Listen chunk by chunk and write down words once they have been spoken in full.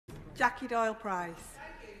Jackie Doyle-Price.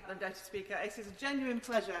 Madam Deputy Speaker, it is a genuine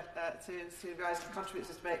pleasure to rise and contribute to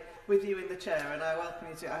this debate with you in the chair, and I welcome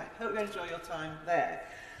you to. I hope you enjoy your time there.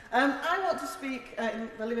 I want to speak in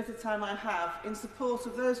the limited time I have in support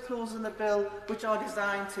of those clauses in the bill which are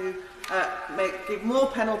designed to give more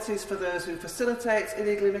penalties for those who facilitate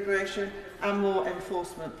illegal immigration and more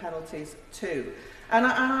enforcement penalties too. And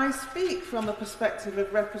I speak from the perspective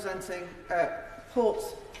of representing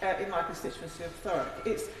ports in my constituency of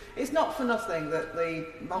Thurrock. It's not for nothing that the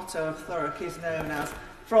motto of Thurrock is known as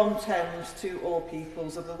 "From Thames to all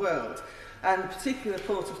peoples of the world." And particularly the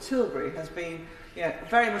port of Tilbury has been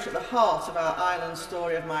very much at the heart of our island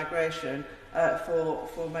story of migration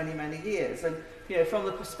for many, many years. And from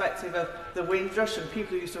the perspective of the Windrush and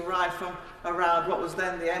people who used to arrive from around what was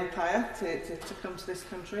then the Empire to come to this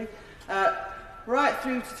country, right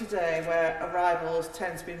through to today, where arrivals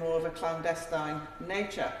tend to be more of a clandestine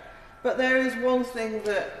nature. But there is one thing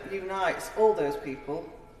that unites all those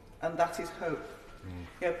people, and that is hope.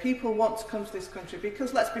 People want to come to this country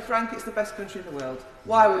because, let's be frank, it's the best country in the world.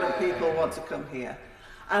 Why wouldn't people want to come here?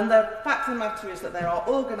 And the fact of the matter is that there are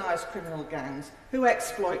organised criminal gangs who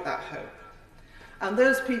exploit that hope. And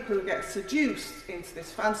those people who get seduced into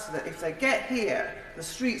this fantasy that if they get here, the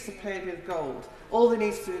streets are paved with gold, all they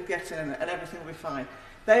need to do is get in and everything will be fine.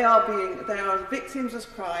 They are victims of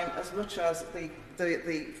crime as much as the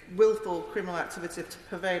willful criminal activity to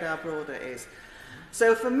pervade our border is.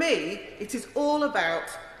 So for me, it is all about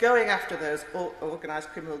going after those organised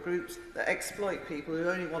criminal groups that exploit people who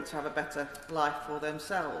only want to have a better life for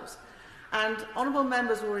themselves. And honourable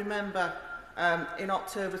members will remember in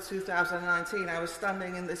October 2019, I was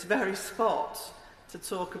standing in this very spot to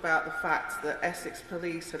talk about the fact that Essex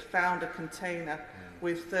Police had found a container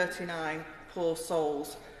with 39 poor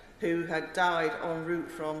souls who had died en route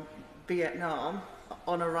from Vietnam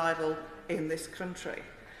on arrival in this country.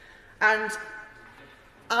 And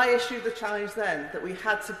I issued the challenge then that we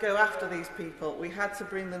had to go after these people, we had to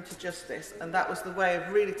bring them to justice, and that was the way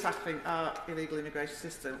of really tackling our illegal immigration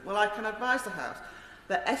system. Well, I can advise the House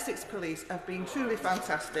that Essex Police have been truly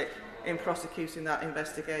fantastic in prosecuting that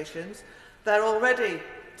investigations. There are already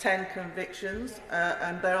 10 convictions,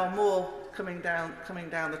 and there are more coming down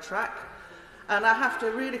the track. And I have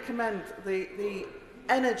to really commend the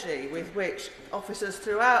energy with which officers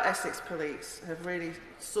throughout Essex Police have really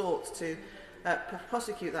sought to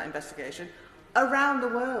prosecute that investigation around the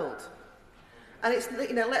world. And it's,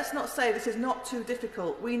 let's not say this is not too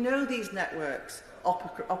difficult. We know these networks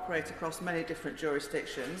operate across many different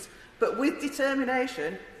jurisdictions, but with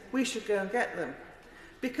determination, we should go and get them.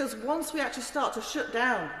 Because once we actually start to shut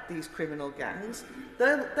down these criminal gangs,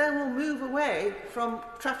 they will move away from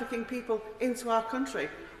trafficking people into our country.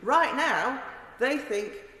 Right now, they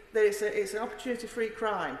think that it's an opportunity-free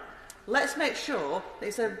crime. Let's make sure that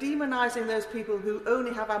instead of demonising those people who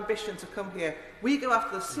only have ambition to come here, we go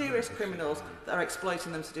after the serious criminals that are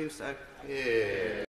exploiting them to do so. Yeah.